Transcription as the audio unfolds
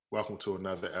Welcome to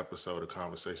another episode of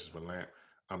Conversations with Lamp.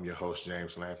 I'm your host,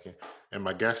 James Lampkin. And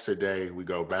my guest today, we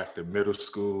go back to middle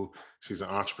school. She's an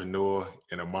entrepreneur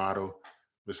and a model.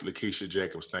 Miss Lakeisha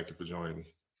Jacobs, thank you for joining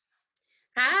me.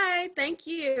 Hi, thank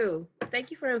you. Thank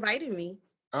you for inviting me.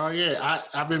 Oh yeah,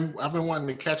 I've been wanting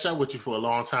to catch up with you for a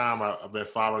long time. I've been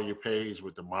following your page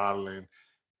with the modeling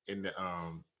in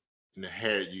the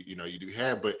hair. You do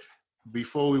hair, but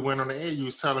before we went on the air, you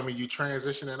was telling me you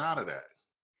transitioning out of that.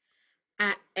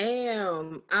 I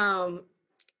am.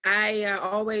 I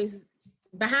always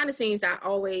behind the scenes. I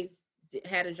always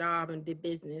had a job and did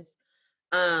business.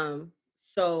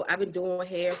 So I've been doing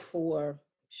hair for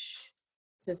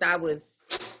since I was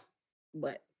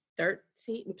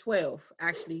 13 and 12.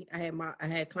 Actually, I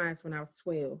had clients when I was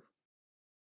 12,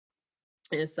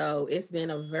 and so it's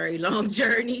been a very long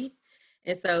journey.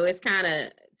 And so it's kind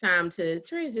of time to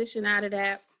transition out of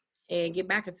that and get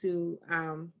back into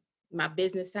my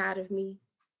business side of me.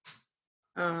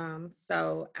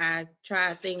 So I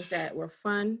tried things that were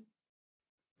fun.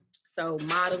 So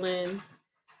modeling,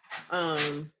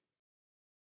 I've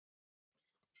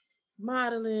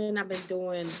been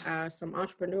doing some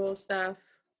entrepreneurial stuff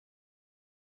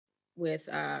with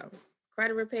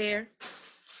credit repair.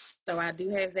 So I do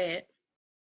have that.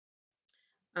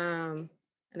 And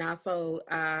also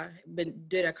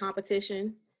did a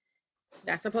competition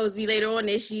that's supposed to be later on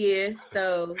this year.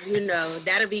 So,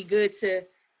 that'll be good to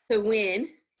win.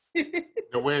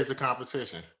 And where's the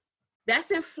competition? That's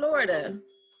in Florida.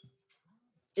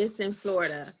 It's in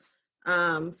Florida.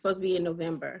 It's supposed to be in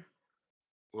November.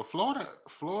 Well,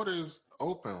 Florida is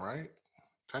open, right?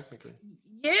 Technically.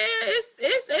 Yeah,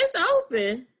 it's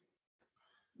open.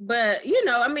 But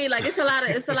it's a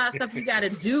lot of stuff you gotta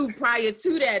do prior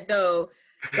to that though.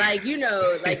 Like,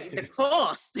 like the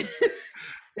cost,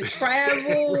 the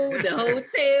travel, the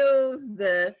hotels,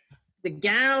 the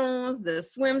gowns, the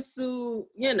swimsuit,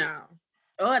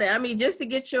 all that. I mean, just to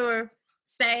get your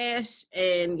sash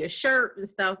and your shirt and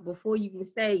stuff before you can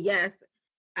say, yes,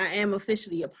 I am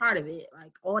officially a part of it.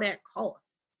 Like all that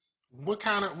costs. What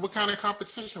kind of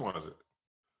competition was it?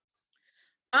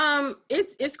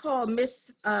 It's called Miss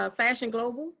Fashion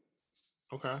Global.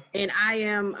 Okay. And I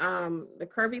am the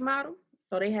curvy model.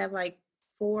 So they have like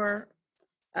 4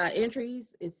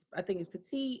 entries. I think it's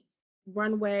petite,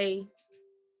 runway,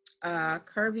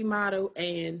 curvy model,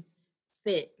 and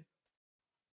fit.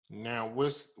 Now,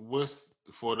 what's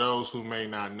for those who may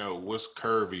not know, what's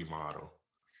curvy model?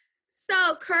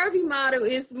 So curvy model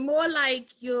is more like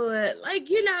your,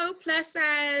 plus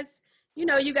size.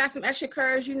 You got some extra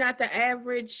curves. You're not the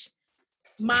average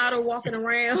model walking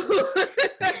around.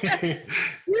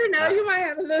 You might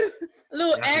have a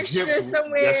little extra hips,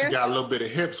 somewhere. Yes, you got a little bit of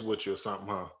hips with you or something,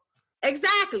 huh?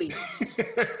 Exactly.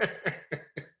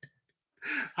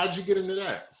 How'd you get into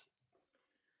that?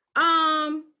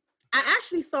 I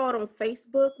actually saw it on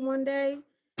Facebook one day,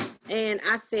 and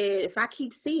I said, if I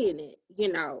keep seeing it,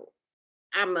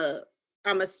 I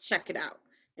must check it out.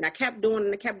 And I kept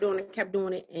doing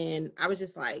it, and I was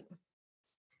just like,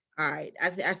 all right. I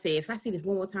said, if I see this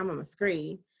one more time on my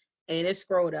screen, and it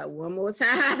scrolled up one more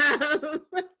time,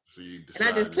 and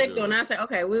I just clicked on it. I said,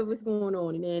 okay, what's going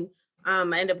on? And then I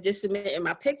ended up just submitting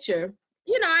my picture.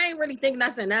 I ain't really think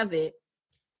nothing of it.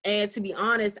 And to be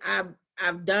honest,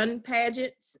 I've done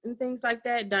pageants and things like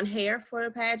that, done hair for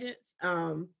the pageants.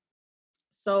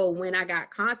 So when I got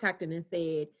contacted and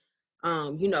said,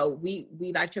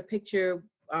 we liked your picture,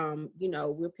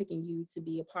 we're picking you to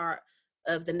be a part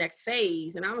of the next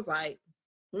phase. And I was like,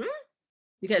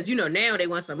 because now they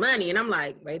want some money, and I'm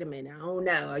like, wait a minute, I don't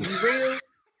know, are you real?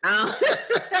 I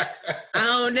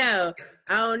don't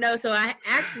know. So I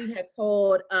actually had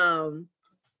called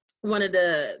one of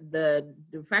the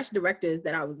fashion directors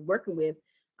that I was working with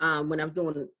when I was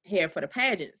doing hair for the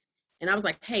pageants. And I was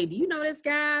like, hey, do you know this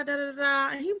guy? Da, da, da.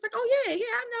 And he was like, oh, yeah,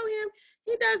 I know him.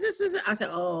 He does this. I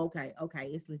said, oh, okay,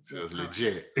 it's legit. It was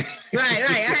legit. Right.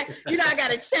 I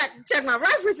got to check my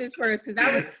references first,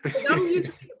 because I'm used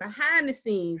to being behind the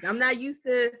scenes. I'm not used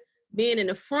to being in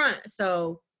the front.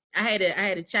 So I had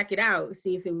to check it out,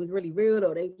 see if it was really real,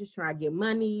 or they just try to get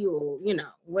money, or,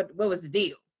 what was the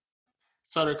deal.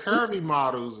 So the curvy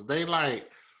models, they like,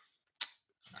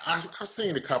 I've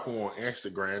seen a couple on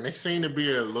Instagram. They seem to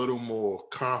be a little more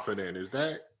confident. Is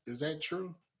that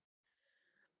true?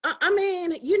 I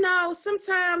mean,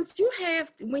 sometimes you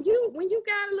have to, when you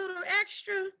got a little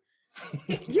extra,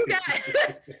 you got.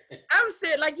 I'm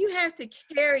saying, like, you have to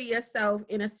carry yourself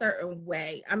in a certain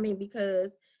way. I mean,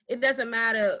 because it doesn't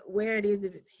matter where it is,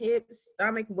 if it's hips,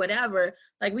 stomach, whatever.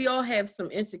 Like, we all have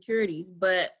some insecurities,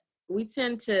 but we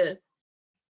tend to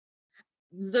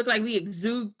look like we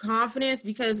exude confidence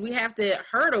because we have to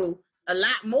hurdle a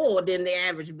lot more than the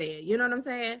average bear. You know what I'm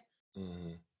saying?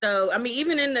 Mm-hmm. So, I mean,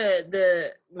 even in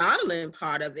the modeling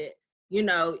part of it, you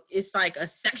know, it's like a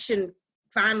section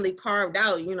finally carved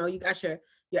out. You know, you got your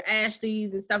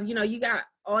Ashleys and stuff. You know, you got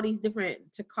all these different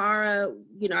Takara.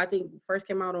 You know, I think first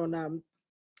came out on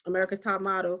America's Top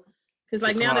Model. Because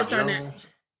like Takara now they're starting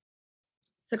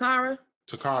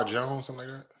Takara Jones, something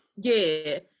like that.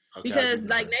 Yeah, okay, because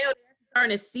like now they're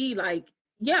starting to see like,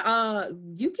 yeah,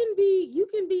 you can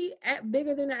be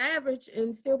bigger than the average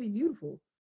and still be beautiful.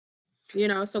 You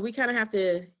know, so we kind of have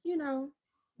to, you know,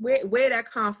 wear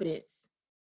that confidence.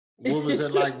 What was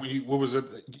it like when what was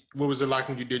it like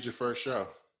when you did your first show?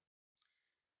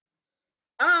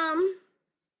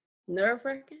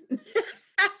 Nerve-wracking.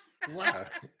 Why?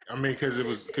 I mean, because you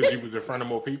was in front of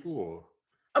more people, or?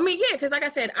 I mean, yeah, because like I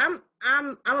said, I'm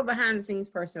a behind the scenes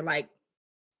person. Like,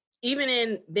 even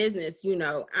in business, you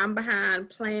know, I'm behind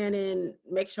planning,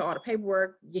 make sure all the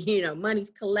paperwork, you know,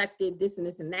 money's collected, this and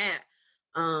this and that.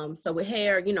 So with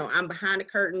hair, you know, I'm behind the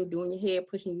curtain doing your hair,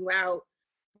 pushing you out.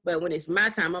 But when it's my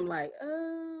time, I'm like,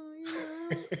 oh, you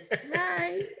know,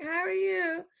 hi, how are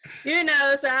you? You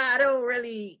know, so I don't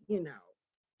really, you know,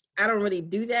 I don't really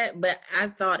do that. But I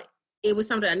thought it was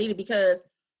something I needed because,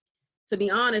 to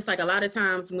be honest, like a lot of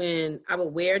times when I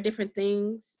would wear different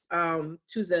things to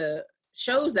the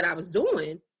shows that I was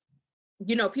doing,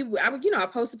 you know, I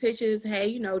posted pictures, hey,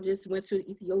 you know, just went to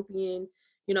Ethiopian,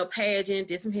 you know, pageant,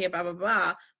 did some hair, blah, blah,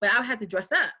 blah. But I had to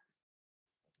dress up.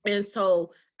 And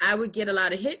so I would get a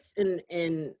lot of hits and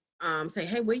say,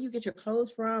 hey, where you get your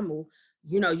clothes from? Or,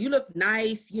 you know, you look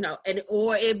nice, you know,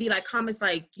 or it'd be like comments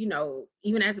like, you know,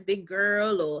 even as a big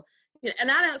girl or, you know,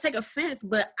 and I don't take offense,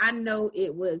 but I know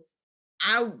it was,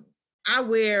 I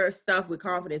wear stuff with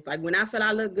confidence. Like when I feel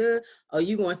I look good, oh,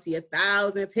 you gonna see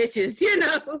 1,000 pictures, you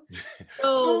know.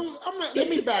 So let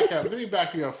me back up. Let me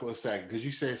back you up for a second because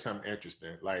you said something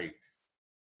interesting. Like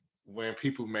when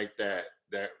people make that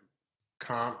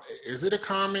is it a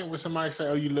comment when somebody say,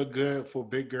 "Oh, you look good for a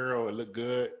big girl," or "Look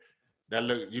good"?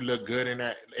 You look good in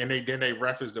that, and then they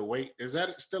reference the weight. Is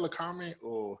that still a comment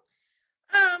or?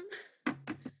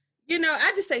 You know,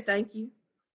 I just say thank you.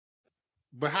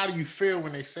 But how do you feel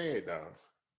when they say it though?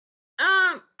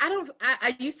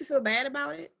 I used to feel bad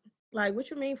about it. Like, what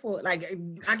you mean for? Like,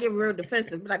 I get real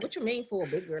defensive. Like, what you mean for a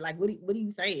big girl? Like, what are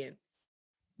you saying?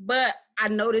 But I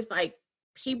noticed like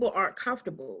people aren't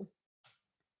comfortable,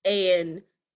 and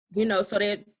you know, so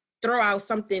they throw out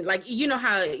something like, you know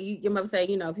how your mother say,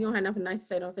 you know, if you don't have nothing nice to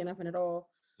say, don't say nothing at all.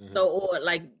 Mm-hmm. So, or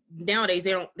like nowadays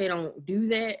they don't do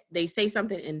that. They say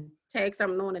something and tag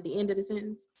something on at the end of the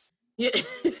sentence. Yeah.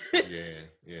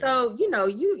 Yeah. So, you know,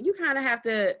 you kind of have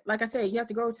to, like I said, you have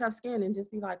to grow tough skin and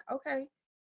just be like, okay.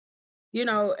 You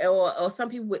know, or some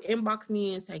people would inbox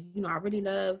me and say, you know, I really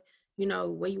love, you know,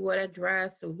 where you wore that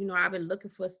dress. Or, you know, I've been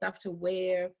looking for stuff to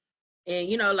wear. And,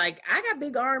 you know, like I got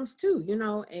big arms too, you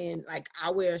know, and like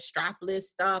I wear strapless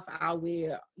stuff. I'll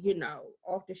wear, you know,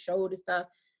 off the shoulder stuff.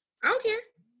 I don't care.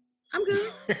 I'm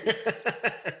good.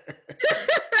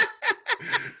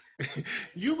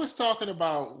 You was talking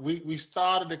about, we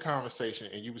started the conversation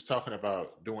and you was talking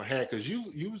about doing hair because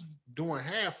you was doing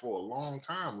hair for a long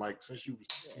time, like since you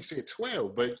said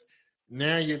 12, but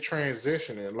now you're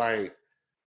transitioning. Like,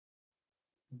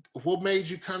 what made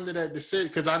you come to that decision?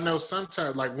 Because I know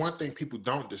sometimes, like one thing people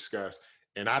don't discuss,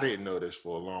 and I didn't know this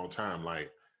for a long time,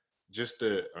 like just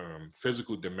the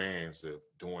physical demands of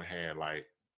doing hair, like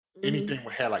anything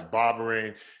with hair, like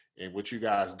barbering and what you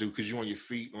guys do, because you want your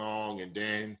feet long, and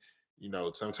then you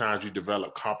know sometimes you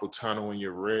develop carpal tunnel in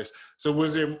your wrist. So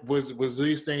was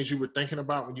these things you were thinking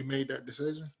about when you made that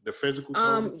decision, the physical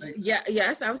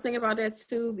yes, I was thinking about that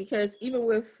too, because even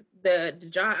with the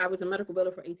job, I was a medical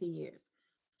biller for 18 years.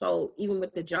 So even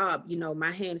with the job, you know, my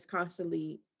hand is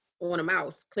constantly on a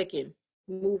mouse, clicking,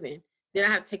 moving. Then I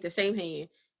have to take the same hand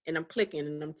and I'm clicking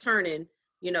and I'm turning,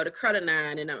 you know, the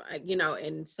Cruternine, and I'm, you know,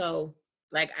 and so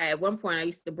like at one point I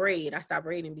used to braid. I stopped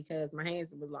braiding because my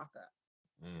hands would lock up.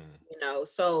 You know,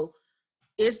 so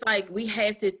it's like we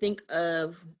have to think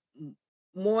of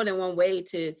more than one way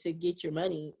to get your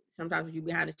money. Sometimes when you're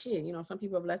behind a chair, you know, some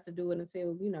people have less to do it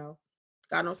until, you know,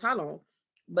 God knows how long.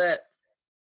 But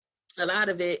a lot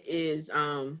of it is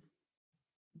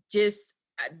just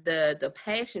the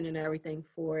passion and everything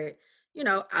for it. You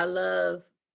know, I love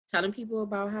telling people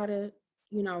about how to,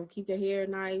 you know, keep their hair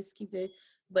nice,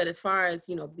 but as far as,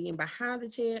 you know, being behind the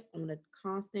chair on a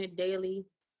constant daily,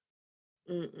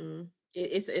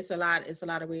 it's a lot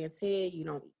of wear and tear. You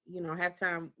don't have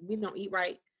time. We don't eat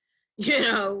right. You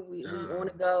know, we on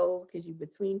the go because you're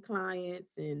between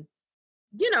clients, and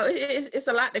it's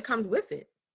a lot that comes with it,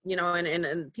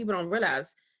 and people don't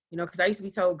realize, because I used to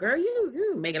be told, girl,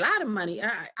 you make a lot of money.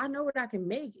 I know what I can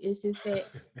make. It's just that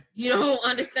you don't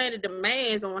understand the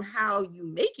demands on how you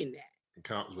making that. It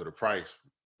comes with a price.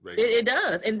 It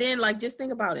does. And then like, just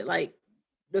think about it, like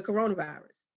the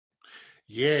coronavirus.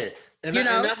 Yeah. And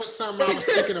that was something I was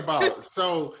thinking about.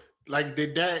 So like,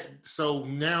 so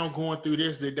now going through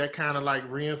this, did that kind of like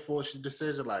reinforce your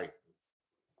decision? Like,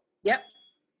 Yep.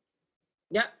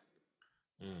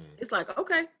 It's like,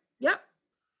 okay, yep.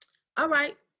 All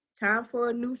right. Time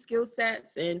for new skill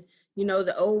sets, and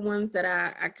the old ones that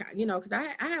I because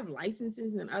I have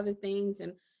licenses and other things,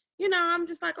 and I'm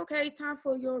just like, okay, time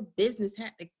for your business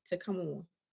hat to come on.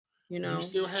 You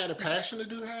still had a passion to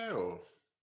do hair, or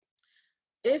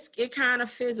it kind of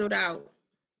fizzled out,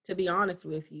 to be honest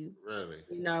with you. Really?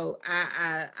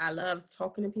 I love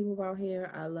talking to people about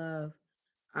hair. I love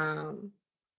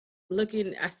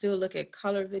I still look at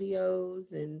color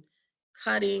videos and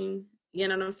cutting, you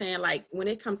know what I'm saying? Like, when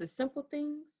it comes to simple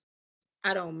things,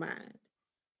 I don't mind.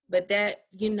 But that,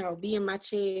 be in my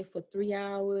chair for 3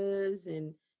 hours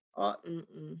and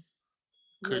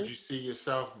Could you see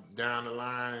yourself down the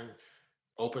line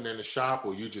opening a shop,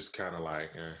 or you just kind of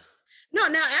like, No,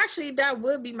 now actually that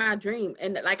would be my dream.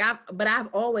 And like I've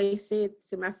always said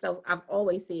to myself, I've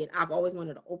always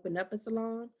wanted to open up a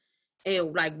salon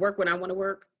and like work when I want to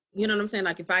work. You know what I'm saying?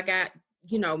 Like, if I got,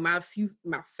 my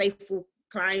faithful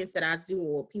clients that I do,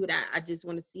 or people that I just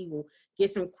want to see, will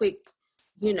get some quick,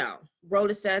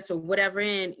 roller sets or whatever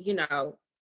in,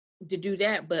 to do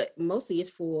that. But mostly it's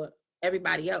for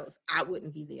everybody else. I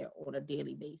wouldn't be there on a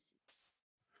daily basis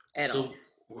at all.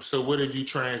 So what did you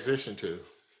transition to?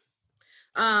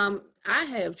 I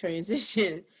have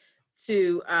transitioned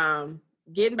to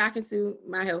getting back into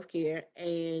my healthcare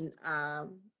and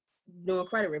doing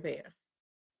credit repair.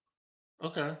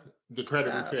 Okay. The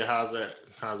credit repair, how's that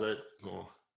going?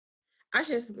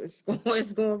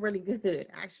 It's going really good,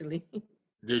 actually.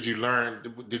 Did you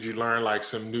learn like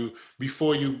some new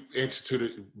before you entered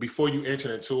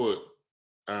into it?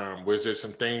 Was there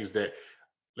some things that,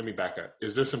 let me back up.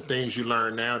 Is there some things you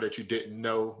learn now that you didn't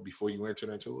know before you entered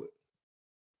into it?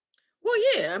 Well,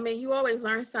 yeah. I mean, you always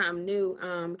learn something new.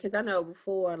 Because I know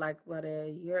before, like a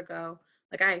year ago,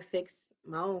 like I had fixed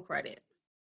my own credit,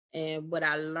 and what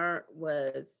I learned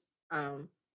was, a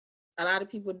lot of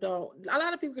people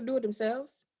can do it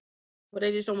themselves, but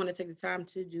they just don't want to take the time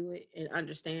to do it and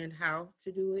understand how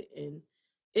to do it. And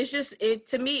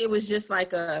to me, it was just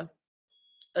like a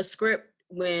script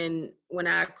when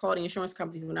I called the insurance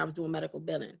companies when I was doing medical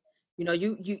billing.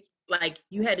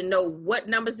 You had to know what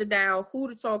numbers to dial, who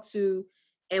to talk to,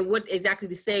 and what exactly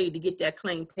to say to get that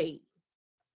claim paid.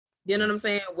 You know what I'm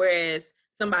saying? Whereas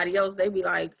somebody else, they be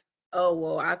like, oh,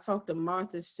 well, I talked to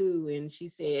Martha Sue and she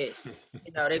said,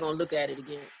 they're going to look at it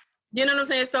again. You know what I'm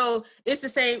saying? So it's the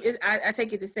same. I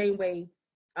take it the same way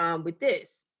with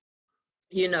this.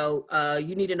 You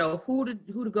need to know who to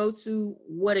go to,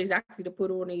 what exactly to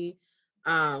put on it,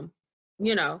 to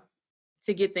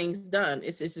get things done.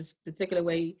 It's this particular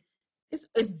way. It's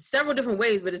several different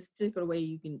ways, but it's a particular way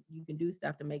you can do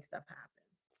stuff to make stuff happen.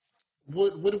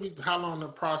 How long the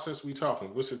process we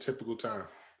talking? What's a typical time?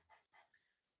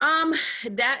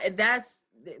 That's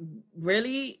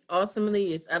really ultimately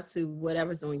it's up to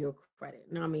whatever's on your credit.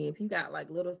 You know what I mean? If you got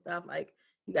like little stuff, like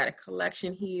you got a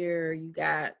collection here, you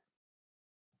got,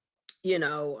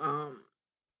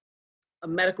 a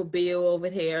medical bill over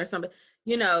here or something,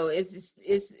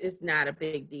 it's not a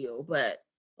big deal. But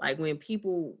like when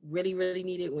people really, really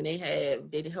need it, when they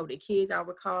help their kids out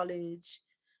with college,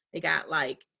 they got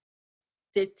like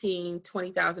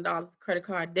 $15,000-$20,000 credit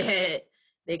card debt.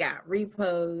 They got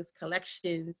repos,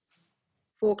 collections,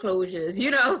 foreclosures,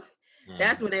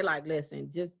 that's when they like,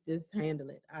 listen, just handle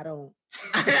it. I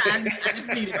just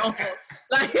need it all.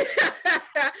 Like,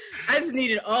 I just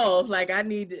need it all. Like, I'm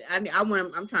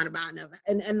trying to buy another.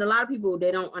 And a lot of people,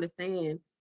 they don't understand,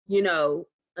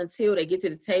 until they get to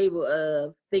the table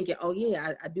of thinking, oh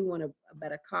yeah, I do want a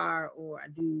better car, or I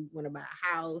do want to buy a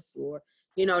house, or,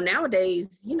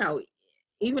 nowadays,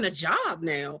 even a job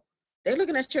now, they're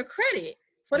looking at your credit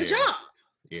for the job.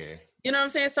 Yeah. You know what I'm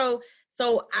saying? So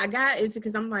I got into,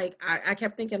 because I'm like, I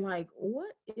kept thinking like,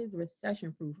 what is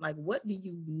recession proof? Like, what do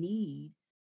you need?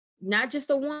 Not just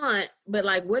a want, but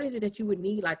like, what is it that you would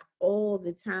need like all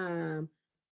the time,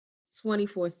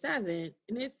 24/7?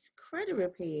 And it's credit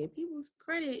repair. People's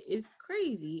credit is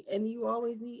crazy, and you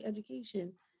always need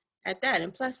education at that.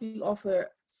 And plus, we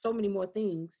offer so many more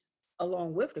things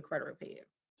along with the credit repair.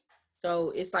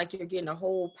 So it's like you're getting a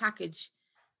whole package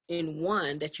in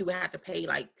one that you would have to pay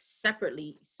like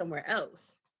separately somewhere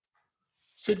else.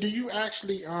 So do you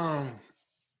actually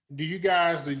do you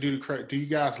guys do you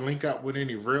guys link up with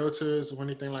any realtors or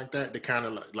anything like that? They kind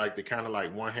of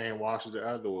like one hand washes the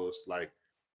other, or it's like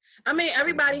I mean,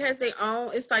 everybody has their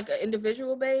own. It's like an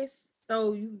individual base,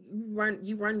 so you run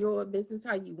your business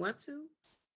how you want to.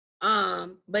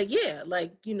 But yeah,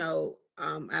 like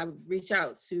I reach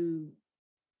out to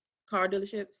car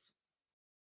dealerships.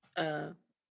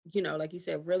 Like you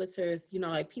said, realtors.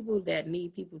 Like people that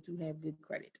need people to have good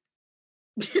credit.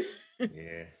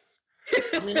 yeah.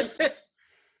 I mean,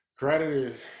 credit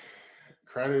is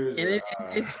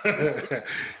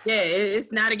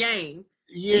it's not a game.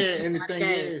 Yeah, and the thing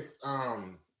is, a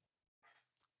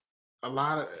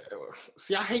lot of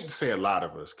I hate to say a lot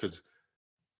of us, because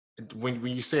when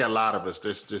you say a lot of us,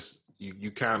 there's just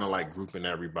you kind of like grouping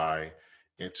everybody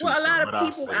into. Well, a lot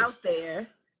of people out there.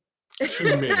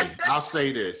 Too many. I'll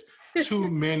say this: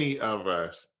 too many of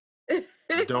us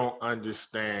don't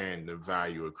understand the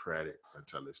value of credit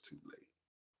until it's too late.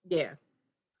 Yeah.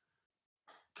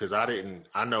 Because I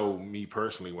know me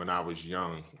personally, when I was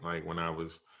young, like when I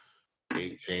was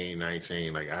 18,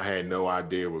 19, like I had no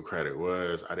idea what credit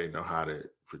was. I didn't know how to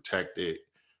protect it,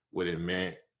 what it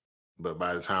meant. But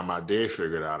by the time I did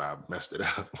figure it out, I messed it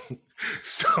up.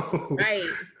 So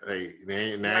right. Like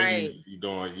now right. you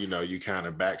doing, you kind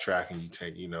of backtracking. You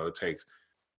take,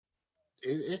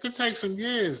 it could take some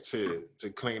years to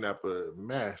clean up a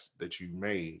mess that you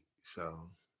made.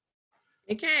 So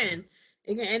it can,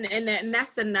 and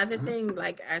that's another thing.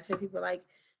 Like I tell people, like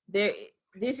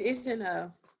this isn't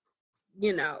I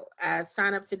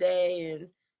sign up today and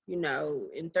in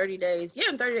 30 days. Yeah,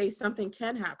 in 30 days something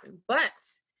can happen, but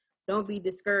don't be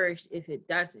discouraged if it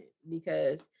doesn't,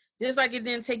 because just like it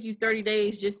didn't take you 30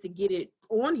 days just to get it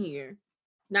on here,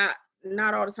 not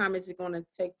all the time is it going to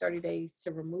take 30 days to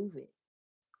remove it.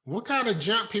 What kind of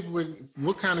jump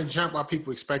are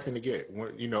people expecting to get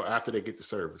when, after they get the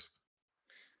service?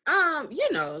 A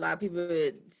lot of people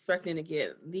are expecting to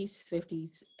get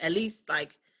at least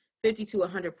like 50 to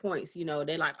 100 points.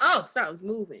 They're like, oh, something's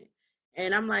moving.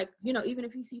 And I'm like, even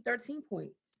if you see 13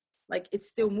 points, like it's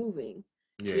still moving.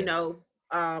 Yeah.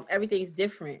 Everything's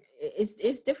different.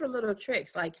 It's different little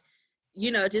tricks. Like,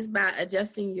 just by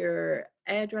adjusting your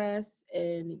address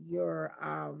and your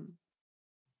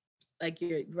like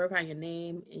you're verifying your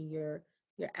name and your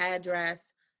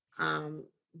address,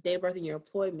 date of birth and your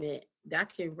employment,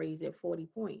 that can raise it 40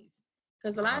 points.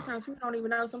 Because a lot of times people don't even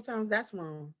know. Sometimes that's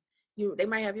wrong. They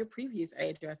might have your previous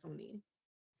address on there.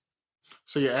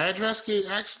 So your address can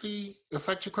actually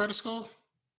affect your credit score?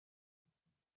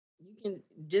 You can,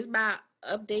 just by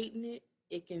updating it,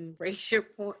 it can raise your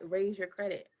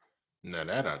credit. No,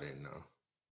 that I didn't know.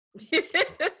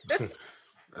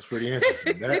 That's pretty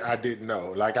interesting. That I didn't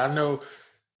know. Like I know.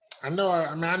 As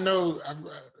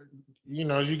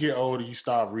you get older, you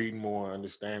start reading more and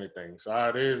understanding things.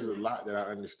 So there's a lot that I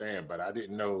understand, but I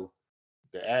didn't know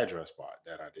the address part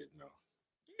that I didn't know.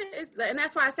 Yeah, and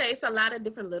that's why I say it's a lot of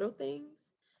different little things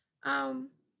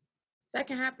that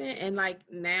can happen. And like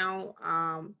now,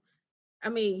 I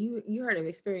mean, you heard of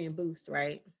Experian Boost,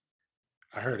 right?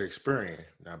 I heard Experian,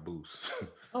 not Boost.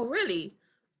 Oh, really?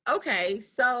 Okay,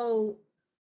 so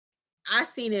I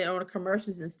seen it on the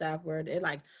commercials and stuff where they're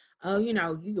like, oh, you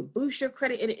can boost your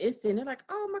credit in an instant. They're like,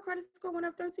 oh, my credit score went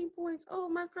up 13 points. Oh,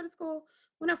 my credit score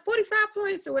went up 45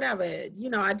 points or whatever.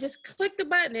 I just clicked the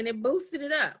button and it boosted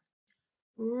it up.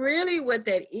 Really what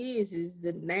that is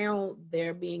that now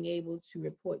they're being able to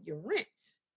report your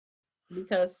rent,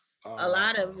 because a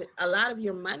lot of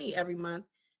your money every month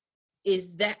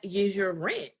is your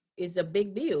rent. Is a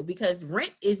big deal, because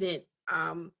rent isn't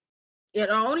the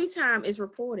only time it's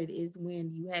reported is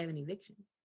when you have an eviction.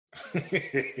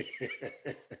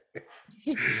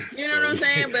 You know what I'm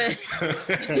saying? But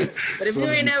if you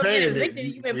ain't never been evicted,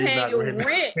 you've been paying your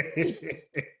rent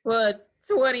for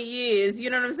 20 years.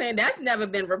 You know what I'm saying? That's never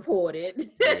been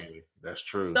reported. Yeah, that's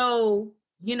true. So,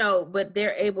 but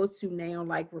they're able to now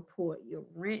like report your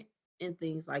rent and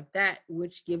things like that,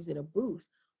 which gives it a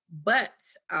boost. But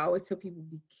I always tell people,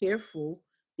 be careful,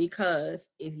 because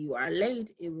if you are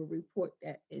late, it will report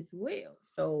that as well.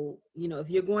 So, if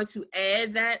you're going to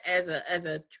add that as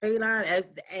a trade line,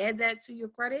 add that to your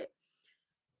credit,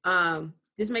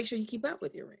 just make sure you keep up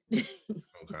with your rent.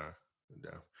 Okay.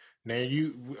 Yeah. Now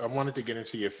I wanted to get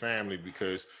into your family,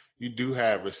 because you do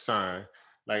have a son.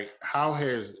 Like, how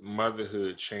has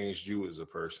motherhood changed you as a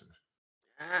person?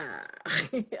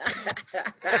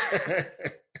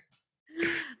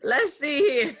 Let's see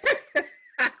here.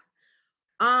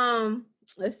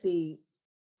 Let's see.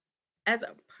 As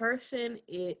a person,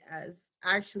 it has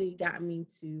actually got me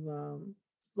to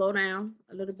slow down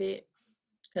a little bit.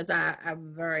 because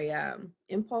I'm very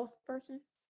impulse person.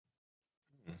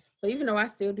 So even though I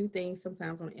still do things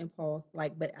sometimes on impulse,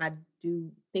 like, but I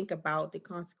do think about the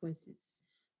consequences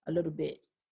a little bit,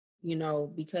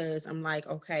 because I'm like,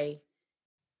 okay,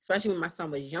 especially when my son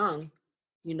was young,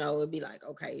 it'd be like,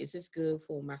 okay, is this good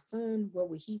for my son? What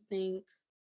would he think?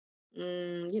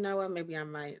 You know what? Maybe I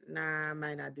might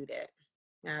not do that.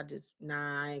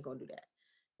 I ain't gonna do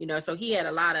that. So he had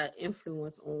a lot of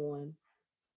influence on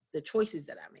the choices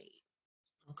that I made.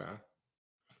 Okay.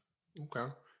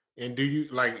 And do you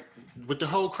like with the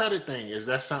whole credit thing? Is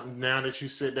that something now that you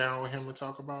sit down with him and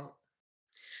talk about?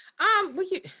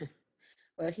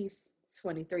 Well, he's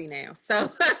 23 now,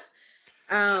 so.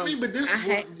 But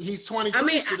he's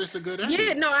 23, so that's a good age.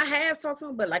 Yeah, no, I have talked to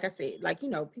him, but like I said, like,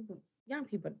 young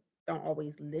people don't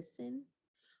always listen.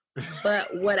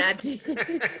 But what I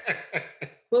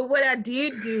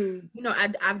did do,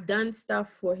 I've done stuff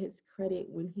for his credit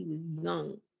when he was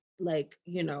young, like,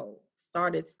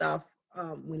 started stuff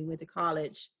when he went to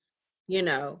college,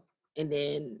 and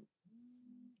then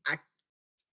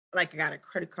I got a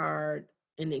credit card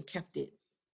and then kept it.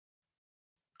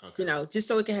 Okay. Just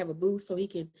so he can have a boost, so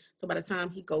by the time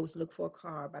he goes to look for a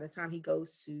car, by the time he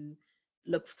goes to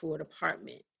look for an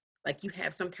apartment, like, you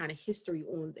have some kind of history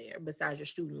on there besides your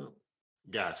student loan.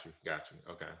 Got you.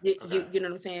 Okay. You know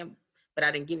what I'm saying? But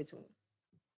I didn't give it to him.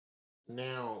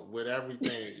 Now, with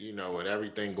everything, with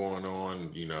everything going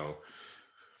on,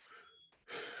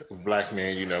 Black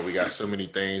man, we got so many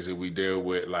things that we deal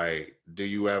with. Like, do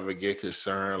you ever get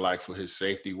concerned, like, for his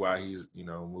safety while he's,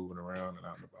 moving around and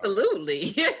out and about?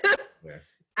 Absolutely. Yeah.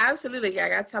 Absolutely. I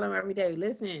got to tell him every day,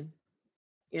 listen,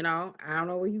 I don't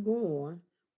know where you're going,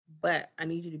 but I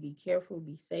need you to be careful,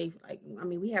 be safe. Like,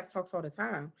 we have talks all the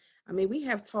time. We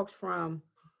have talks from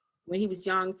when he was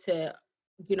young to,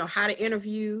 how to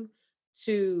interview,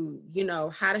 to,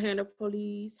 how to handle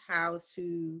police, how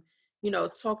to,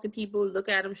 talk to people, look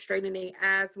at them straight in their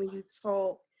eyes when you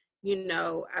talk,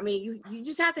 you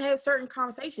just have to have certain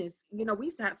conversations. We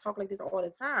used to have to talk like this all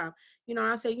the time.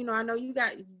 I say, I know you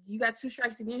got 2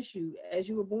 strikes against you as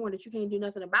you were born that you can't do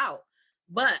nothing about,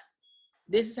 but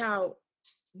this is how,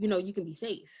 you can be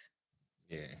safe.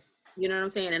 Yeah. You know what I'm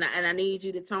saying? And I need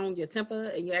you to tone your temper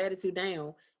and your attitude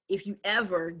down if you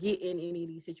ever get in any of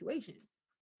these situations.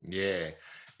 Yeah.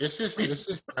 It's just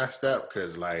messed up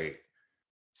because, like,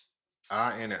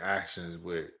 our interactions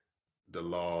with the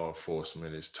law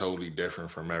enforcement is totally different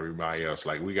from everybody else.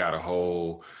 Like, we got a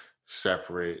whole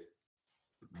separate,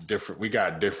 we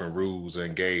got different rules of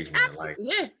engagement. Absolutely.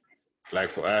 Yeah. Like,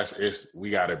 for us, we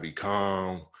got to be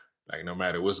calm. Like, no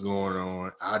matter what's going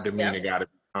on, our demeanor got to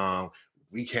be calm.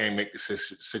 We can't make the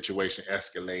situation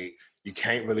escalate. You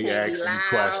can't really ask any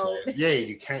questions. Yeah,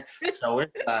 you can't. So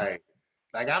it's like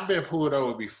I've been pulled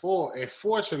over before, and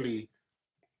fortunately,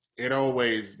 it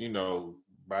always,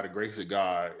 by the grace of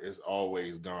God, it's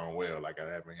always gone well. Like, I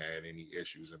haven't had any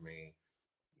issues.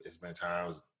 It's been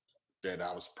times that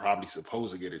I was probably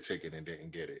supposed to get a ticket and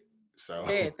didn't get it. So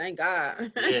yeah, thank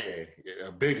God. Yeah,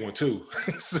 a big one too.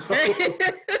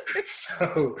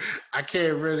 So I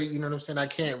can't really, you know what I'm saying? I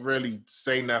can't really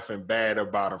say nothing bad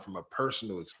about him from a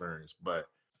personal experience, but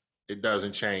it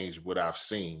doesn't change what I've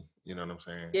seen. You know what I'm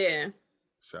saying? Yeah.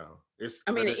 So it's.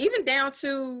 Even down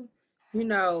to,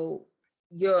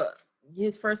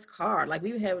 his first car. Like,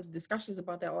 we have discussions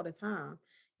about that all the time.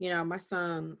 My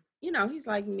son, he's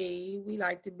like me. We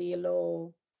like to be a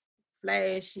little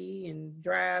flashy and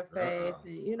drive fast,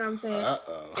 and you know what I'm saying?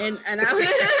 And I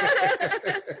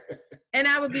and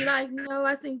I would be like, no,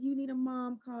 I think you need a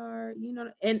mom card,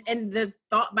 and the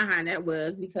thought behind that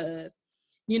was because,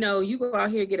 you go out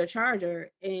here and get a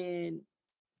Charger, and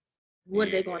what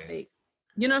are they gonna think?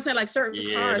 You know what I'm saying? Like,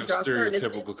 certain cars draw certain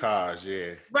stereotypical cars,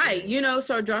 yeah. Right,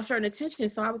 so draw certain attention.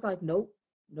 So I was like, nope,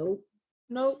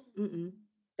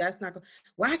 that's not good.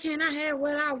 Why can't I have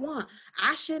what I want?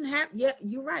 I shouldn't have. Yeah,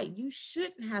 you're right. You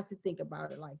shouldn't have to think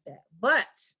about it like that. But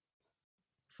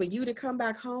for you to come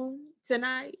back home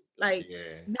tonight, like,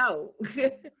 no.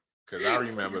 Because I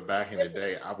remember back in the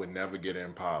day, I would never get an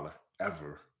Impala,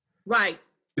 ever. Right.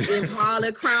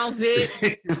 Impala, Crown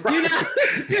Vic. Right.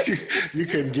 You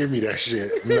couldn't give me that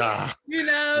shit. Nah.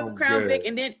 Crown Vic.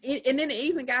 And then it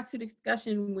even got to the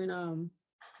discussion when,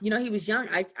 he was young.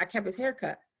 I kept his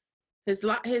haircut. His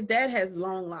dad has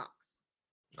long locks.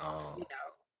 Oh.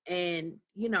 And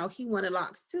he wanted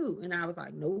locks too. And I was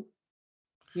like, nope.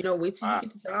 Wait till you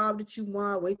get the job that you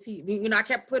want. Wait till I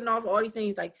kept putting off all these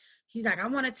things. Like, he's like, I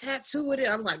want a tattoo with it.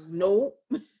 I was like, nope.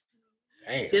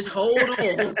 Damn. Just hold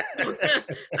on.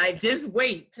 Like, just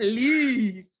wait,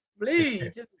 please,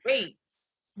 just wait.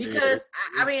 because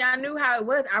I mean, I knew how it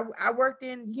was. I worked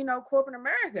in, corporate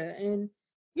America, and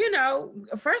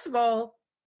first of all,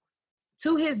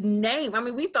 to his name. I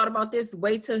mean, we thought about this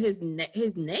way to his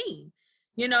name.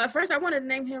 At first I wanted to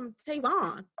name him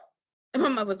Tavon, and my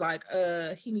mother was like,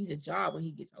 he needs a job when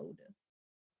he gets older."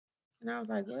 And I was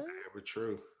like, "What?" But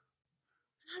true.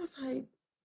 And I was like,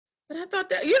 "But I thought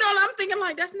that," I'm thinking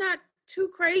like, that's not too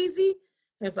crazy.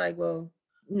 And it's like, well,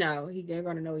 no, they're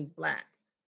gonna know he's Black.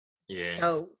 Yeah.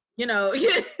 So now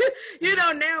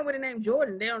with the name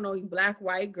Jordan, they don't know he's Black,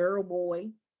 white, girl, boy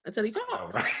until he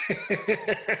talks. Right.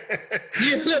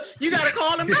 you gotta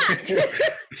call him back.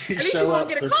 At least you won't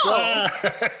get a call.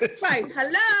 Right?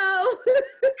 Hello.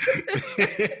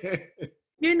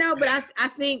 But I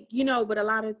think but a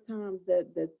lot of times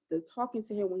the talking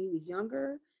to him when he was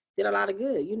younger did a lot of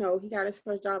good. He got his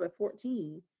first job at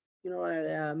 14.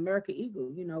 At American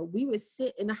Eagle. We would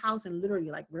sit in the house and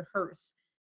literally like rehearse.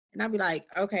 And I'd be like,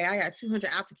 okay, I got 200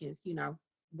 applicants,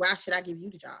 why should I give you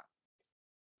the job?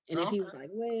 And if he was like,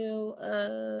 well,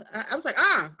 I was like,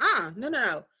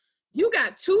 no. You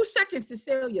got 2 seconds to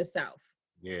sell yourself.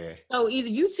 Yeah. So either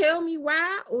you tell me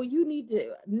why or you need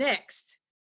to next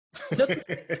look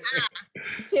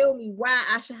tell me why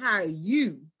I should hire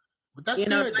you. But that's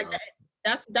good, like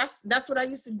that's what I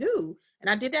used to do. And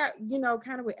I did that,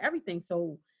 kind of with everything.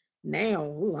 So now,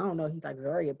 I don't know, he's like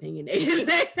very opinionated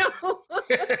now.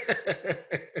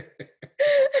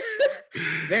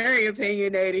 Very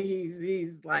opinionated.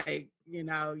 He's like, you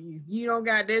don't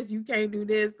got this, you can't do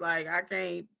this. Like, I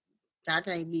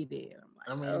can't be there.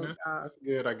 I'm like, that's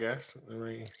good, I guess. I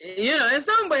mean, in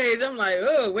some ways, I'm like,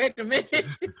 oh, wait a minute.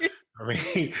 I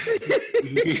mean,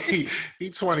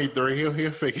 he's 23.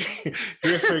 He'll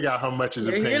figure out how much his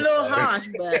opinion. He's a little harsh,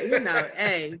 but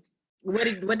hey.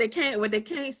 What they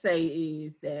can't say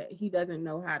is that he doesn't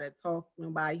know how to talk to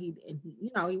nobody.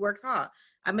 He works hard.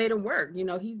 I made him work.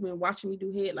 He's been watching me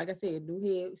do head, like I said, do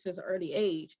head since an early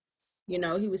age. He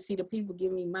would see the people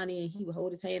giving me money and he would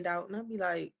hold his hand out, and I'd be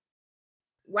like,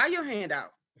 "Why your hand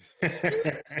out?"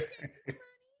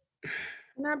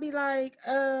 And I'd be like,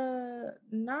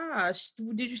 "Nah.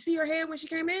 Did you see her head when she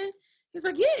came in?" He's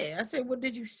like, "Yeah." I said, "Well,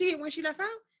 did you see it when she left out?"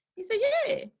 He said,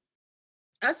 "Yeah."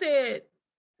 I said,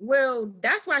 "Well,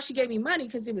 that's why she gave me money,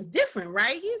 because it was different,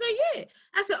 right?" He's like, "Yeah."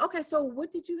 I said, "Okay, so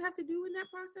what did you have to do in that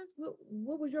process?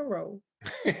 What was your role?"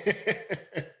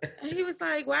 And he was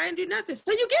like, "Well, I didn't do nothing."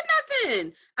 So you get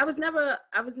nothing. I was never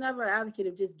an advocate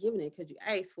of just giving it because you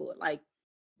asked for it. Like,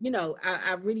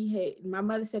 I really had, my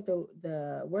mother set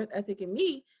the work ethic in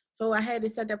me, so I had to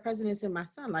set that precedence in my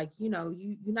son. Like, you're not,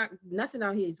 nothing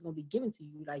out here is going to be given to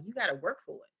you. Like, you got to work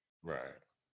for it. Right.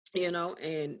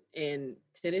 And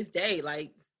to this day,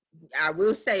 like, I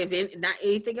will say, if not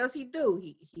anything else he do,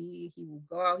 he will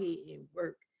go out here and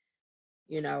work.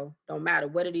 Don't matter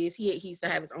what it is. He used to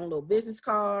have his own little business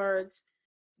cards.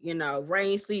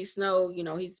 Rain, sleet, snow.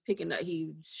 He's picking up.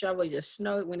 He shoveled the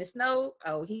snow when it snowed.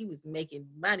 Oh, he was making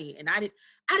money, and I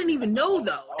didn't even know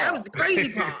though. That was the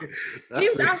crazy part. He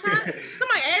was outside.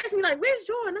 Somebody asked me like, "Where's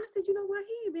Jordan?" I said, "You know what?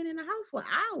 He ain't been in the house for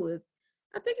hours.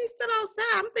 I think he's still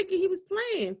outside." I'm thinking he was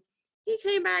playing. He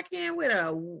came back in with a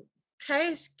whole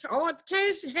bunch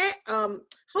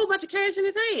of cash in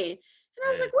his hand. And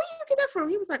I was like, "Where you get that from?"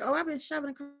 He was like, "Oh, I've been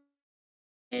shoveling."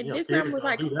 And this man was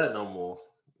like, "Do that no more."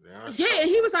 Yeah, and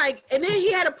he was like, and then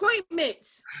he had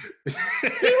appointments. He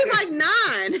was like 9.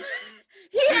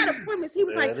 He had appointments. He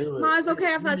was like, "Mine's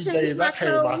okay if I change my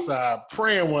clothes." I came outside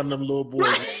praying one of them little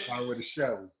boys with a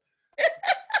shovel.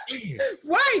 Right. He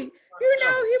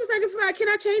was like, "Can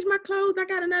I change my clothes? I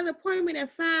got another appointment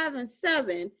at 5 and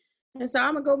 7. And so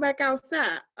I'm gonna go back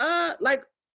outside." Like,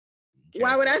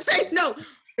 why would I say no?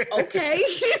 Okay.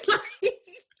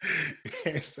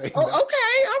 Can't say no. no.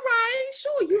 Okay, all right,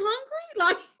 sure. You hungry?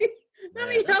 Like, let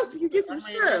me help you get some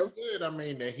strength. That's good. I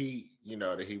mean, that he,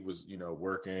 that he was,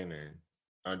 working and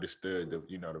understood the,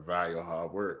 the value of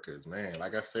hard work. Because, man,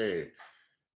 like I said,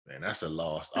 man, that's a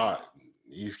lost art.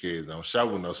 These kids don't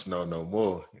shovel no snow no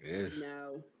more.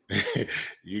 No.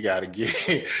 You got to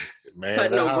get, man.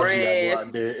 Cut no grass.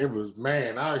 Out there. It was,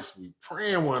 man, I used to be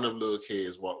praying one of them little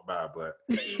kids walked by, but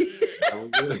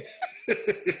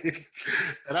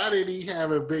and I didn't even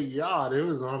have a big yard. It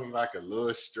was only like a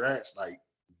little stretch, like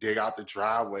dig out the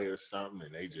driveway or something,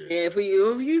 and they just. Yeah, if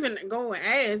you even go and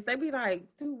ask, they be like,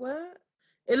 "Do what?"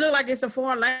 It look like it's a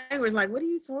foreign language. Like, what are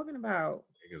you talking about?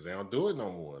 Because they don't do it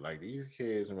no more. Like, these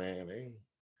kids, man,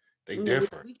 they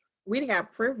different. We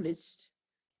got privileged.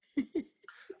 Look,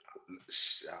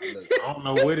 I don't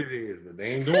know what it is, but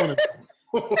they ain't doing it.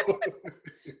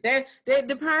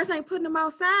 The parents ain't putting them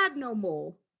outside no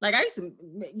more. Like I used to,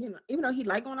 even though he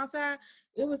liked going outside,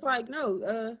 it was like, no,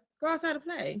 go outside to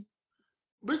play.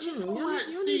 But you know what?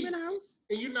 You don't need to be in the house.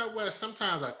 And you know what?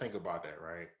 Sometimes I think about that,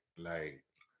 right? Like,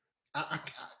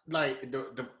 like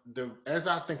the as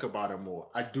I think about it more,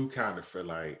 I do kind of feel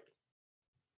like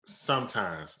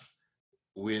sometimes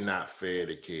we're not fair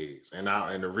to kids, and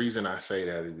the reason I say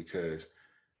that is because,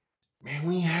 man,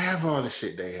 we have all the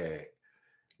shit they had.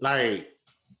 Like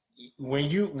when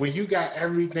you got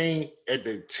everything at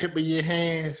the tip of your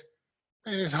hands,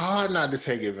 and it's hard not to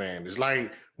take advantage.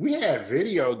 Like we had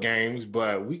video games,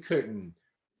 but we couldn't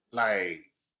like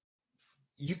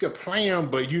you could play them,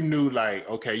 but you knew like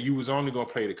okay, you was only gonna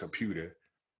play the computer.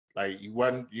 Like you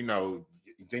wasn't,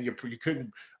 then you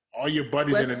couldn't. All your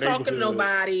buddies in the neighborhood, talking to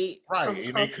nobody right? From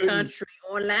and they couldn't country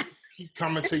online. Keep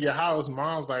coming to your house.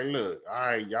 Mom's like, look, all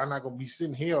right, y'all not gonna be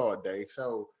sitting here all day.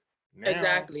 So now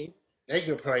exactly, they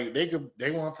could play. They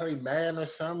want to play Madden or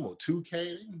something or 2K.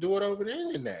 They can do it over the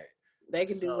internet. They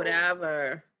can do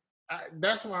whatever.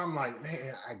 That's why I'm like,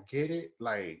 man, I get it.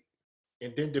 Like,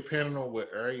 and then depending on what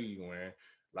area you in,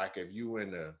 like if you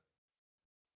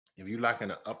like in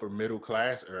the upper middle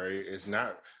class area, it's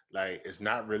not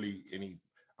really any.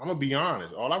 I'm gonna be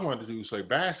honest. All I wanted to do was play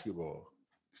basketball.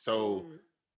 So,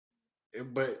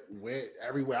 but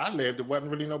everywhere I lived, there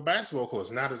wasn't really no basketball courts.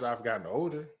 Not as I've gotten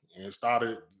older and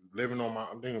started living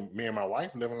on me and my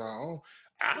wife living on our own.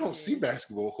 I don't see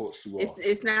basketball courts too often.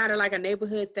 It's not like a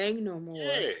neighborhood thing no more.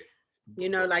 Yeah.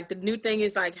 Like the new thing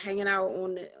is like hanging out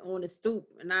on the stoop,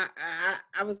 and I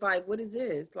was like, what is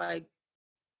this? Like,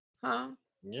 huh?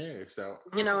 Yeah. So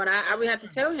and I would have to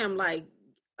tell him like,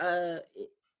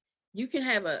 you can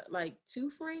have two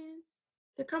friends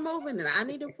to come over, and I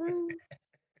need to prove.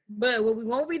 But what we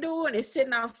won't be doing is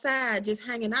sitting outside just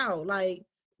hanging out. Like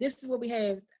this is what we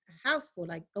have a house for.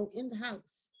 Like go in the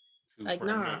house. Like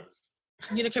nah.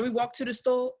 Can we walk to the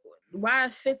store? Why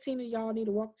is 15 of y'all need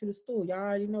to walk to the store? Y'all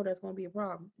already know that's gonna be a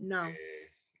problem. No.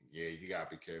 Yeah, you gotta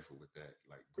be careful with that.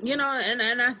 Like a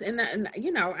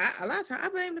lot of times I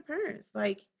blame the parents.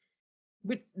 Like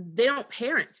they don't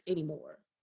parent anymore.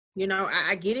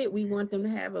 I get it. We want them to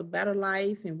have a better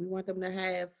life and we want them to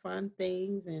have fun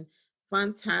things and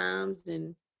fun times.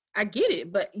 And I get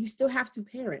it, but you still have to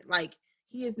parent. Like,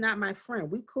 he is not my friend.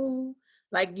 We cool.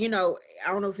 Like, I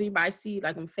don't know if anybody see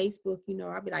like on Facebook,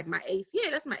 I'll be like my ace. Yeah,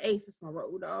 that's my ace. It's my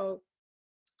road dog.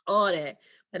 All that.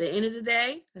 But at the end of the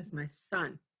day, that's my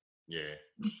son. Yeah.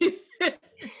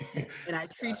 And I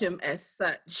treat him as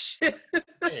such. Yeah,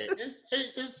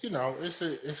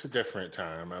 it's a different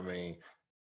time. I mean,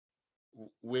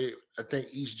 I think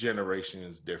each generation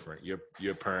is different. Your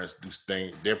parents do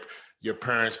things. Your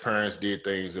parents did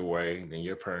things a way, then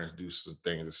your parents do some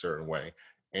things a certain way,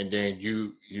 and then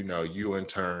you in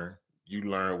turn you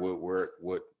learn what worked,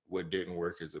 what didn't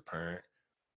work as a parent,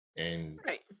 and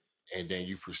right. And then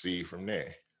you proceed from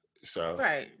there. So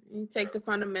right, you take the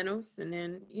fundamentals, and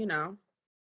then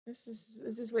this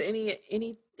is with any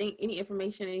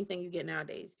information, anything you get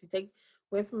nowadays. You take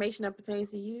what information that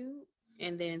pertains to you,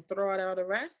 and then throw out all the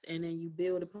rest, and then you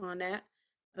build upon that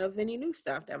of any new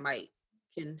stuff that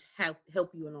can help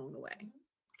you along the way.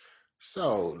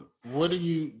 So, what do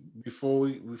you before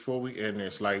we end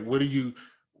this? Like, what are you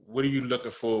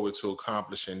looking forward to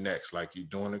accomplishing next? Like, you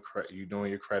doing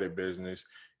your credit business,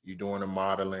 you doing the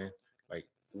modeling. Like,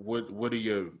 what are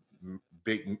your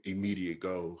big immediate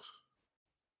goals?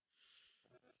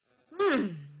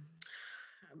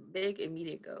 Big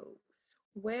immediate goals.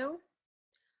 Well,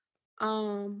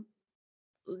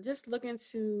 just looking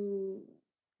to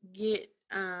get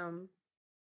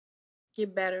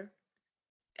better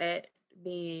at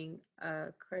being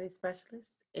a credit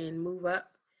specialist and move up,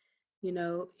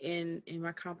 in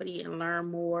my company and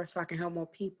learn more so I can help more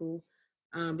people.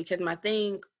 Because my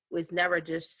thing was never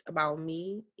just about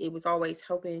me. It was always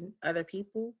helping other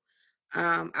people.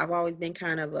 I've always been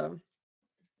kind of a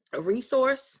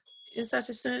resource in such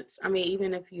a sense. I mean,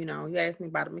 even if, you ask me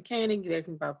about a mechanic, you ask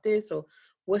me about this, or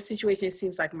what situation, it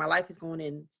seems like my life is going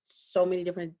in so many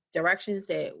different directions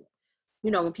that,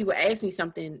 when people ask me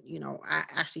something, I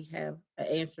actually have an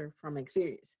answer from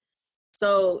experience.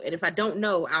 So, and if I don't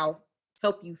know, I'll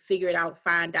help you figure it out,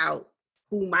 find out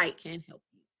who can help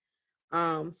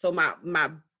you. So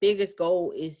my biggest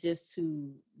goal is just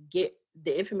to get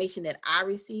the information that I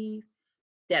receive,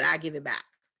 that I give it back,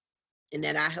 and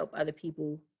that I help other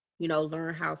people,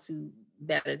 learn how to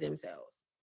better themselves.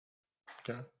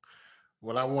 Okay.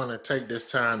 Well, I want to take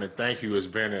this time to thank you. It's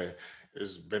been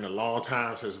a long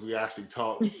time since we actually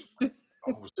talked.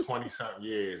 Almost 20-something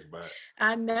years, but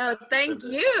I know. Thank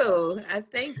you. I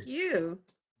thank you.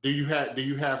 Do you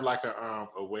have like a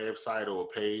website or a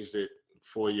page that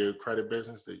for your credit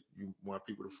business that you want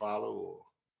people to follow? Or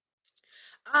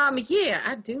Yeah,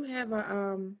 I do have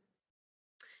a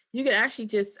you can actually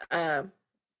just on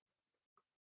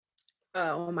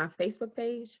my Facebook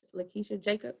page, Lakeisha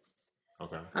Jacobs.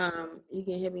 okay. You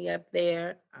can hit me up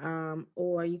there,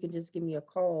 or you can just give me a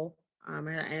call.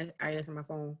 I answer my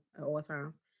phone at all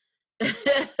times.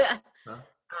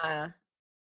 Huh?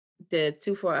 The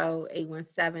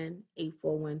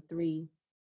 240-817-8413.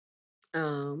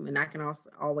 And I can also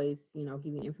always, give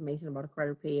you information about a credit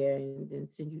repair and then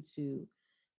send you to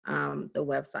the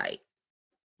website.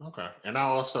 Okay. And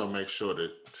I'll also make sure to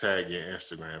tag your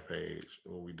Instagram page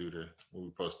when we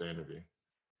post the interview.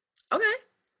 Okay.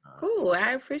 Cool.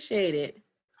 I appreciate it.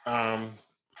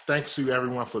 Thanks to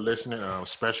everyone for listening.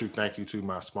 Special thank you to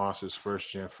my sponsors, First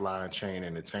Gen Fly and Chain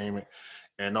Entertainment,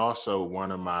 and also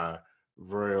one of my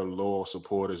very loyal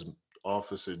supporters,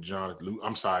 Lieutenant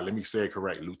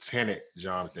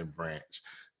Jonathan Branch.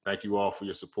 Thank you all for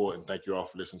your support, and thank you all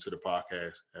for listening to the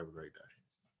podcast. Have a great day.